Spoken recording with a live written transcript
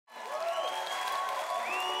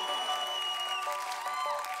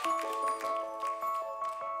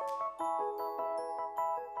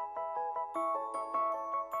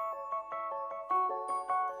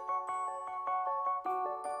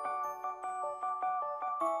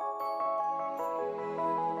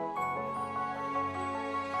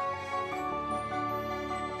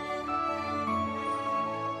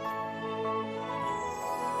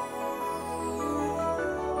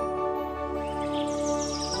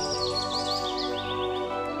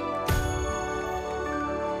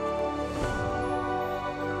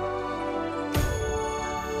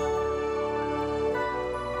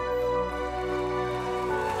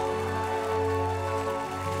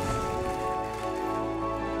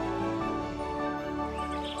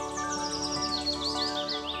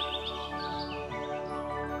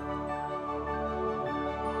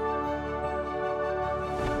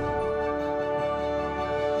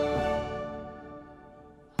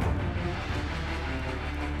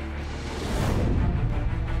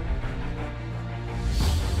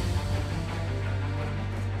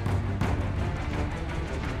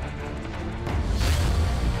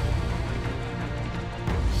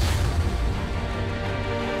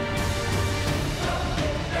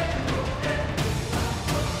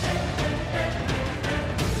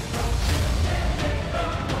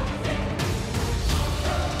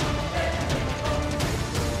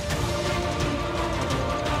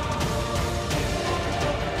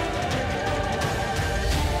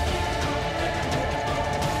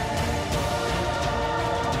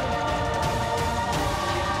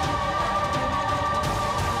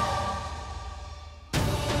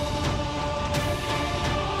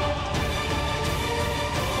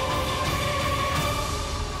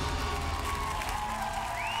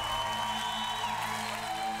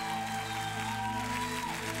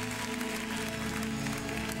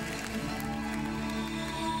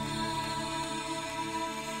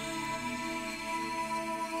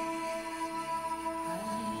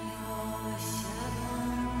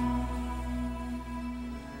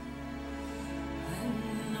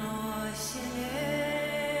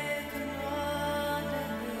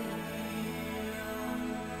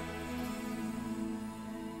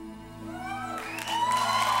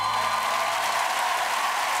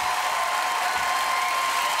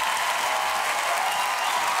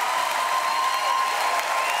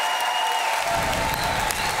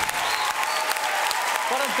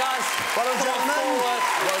Well done, forward.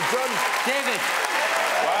 Well done. David.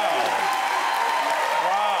 Wow.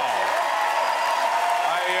 Wow.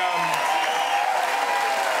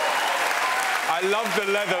 I love the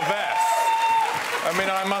leather vest. I mean,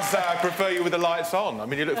 I must say, I prefer you with the lights on. I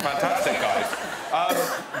mean, you look fantastic, guys.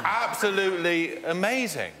 Absolutely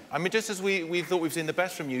amazing. I mean, just as we thought we've seen the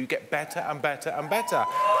best from you, you get better and better and better.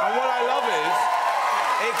 And what I love is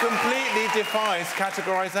it completely defies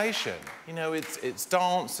categorisation. You know, it's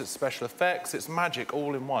dance, it's special effects, it's magic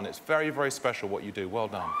all in one. It's very, very special what you do. Well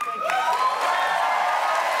done.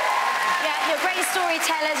 You're great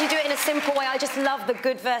storytellers. You do it in a simple way. I just love the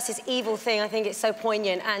good versus evil thing. I think it's so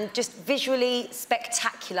poignant and just visually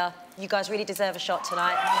spectacular. You guys really deserve a shot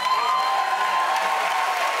tonight.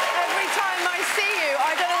 Every time I see you,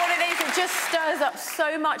 I don't know what it is, it just stirs up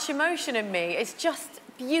so much emotion in me. It's just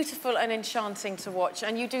beautiful and enchanting to watch,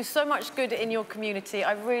 and you do so much good in your community.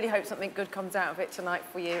 I really hope something good comes out of it tonight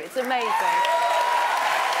for you. It's amazing.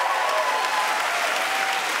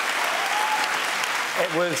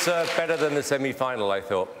 It was better than the semi-final, I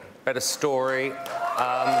thought. Better story.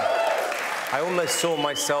 I almost saw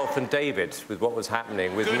myself and David with what was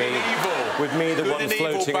happening with me. With me, the one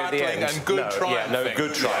floating at the end. And good triumphing. Yeah, no,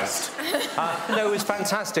 good triumph. No, it was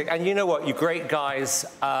fantastic. And you know what? You great guys.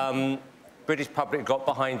 British public got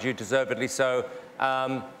behind you, deservedly so.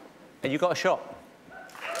 And you got a shot.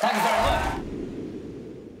 Thank you very much.